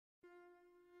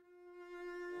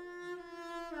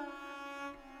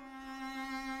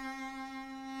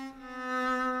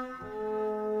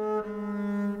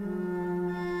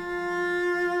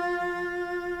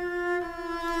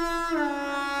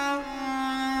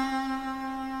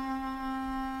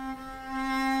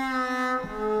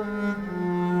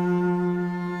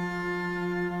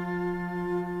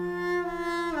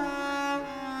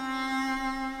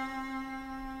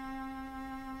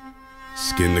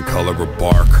Skin the color of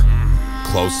bark,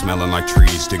 clothes smelling like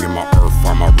trees, digging my earth,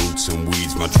 find my roots and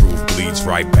weeds. My truth bleeds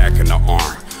right back in the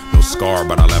arm. No scar,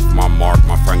 but I left my mark.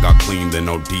 My friend got clean, then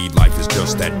no deed. Life is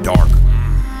just that dark.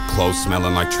 Clothes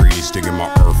smelling like trees, digging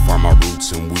my earth, find my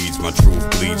roots and weeds. My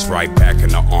truth bleeds right back in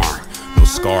the arm. No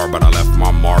scar, but I left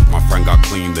my mark. My friend got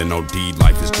clean, then no deed.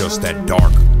 Life is just that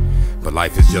dark. But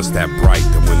life is just that bright,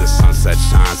 that when the sunset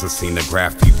shines, I've seen the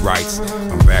graffiti writes.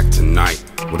 I'm back tonight,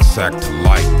 with a sack to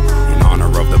light. In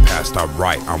honor of the past I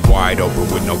write. I'm wide open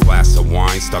with no glass of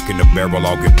wine. Stuck in the barrel,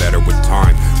 I'll get better with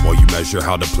time. While you measure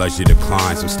how the pleasure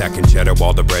declines, I'm stacking cheddar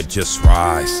while the bread just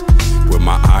rise. With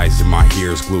my eyes and my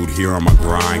ears glued here on my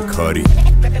grind, Cuddy.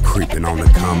 Creeping on the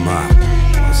come up,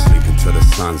 I'm sleeping till the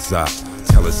sun's up.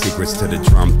 Telling secrets to the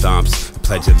drum thumps. I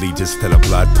pledge allegiance to the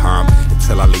blood pump.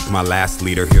 Until I leak my last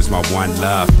leader, here's my one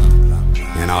love.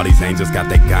 And all these angels got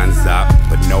their guns up,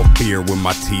 but no fear when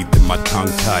my teeth and my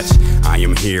tongue touch. I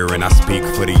am here and I speak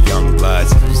for the young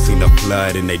bloods who seen the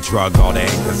flood and they drug all the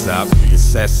anchors up and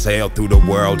set sail through the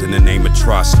world in the name of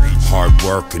trust. Hard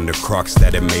work and the crux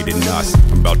that it made in us.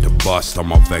 I'm about to bust, all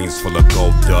my veins full of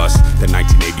gold dust. The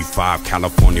 1985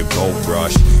 California gold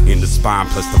rush in the spine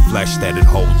plus the flesh that it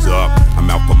holds up. I'm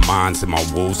out for mines and my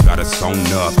wolves got it sewn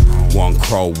up. One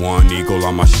crow, one eagle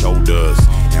on my shoulders,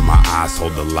 and my eyes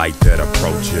hold the light that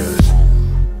approaches.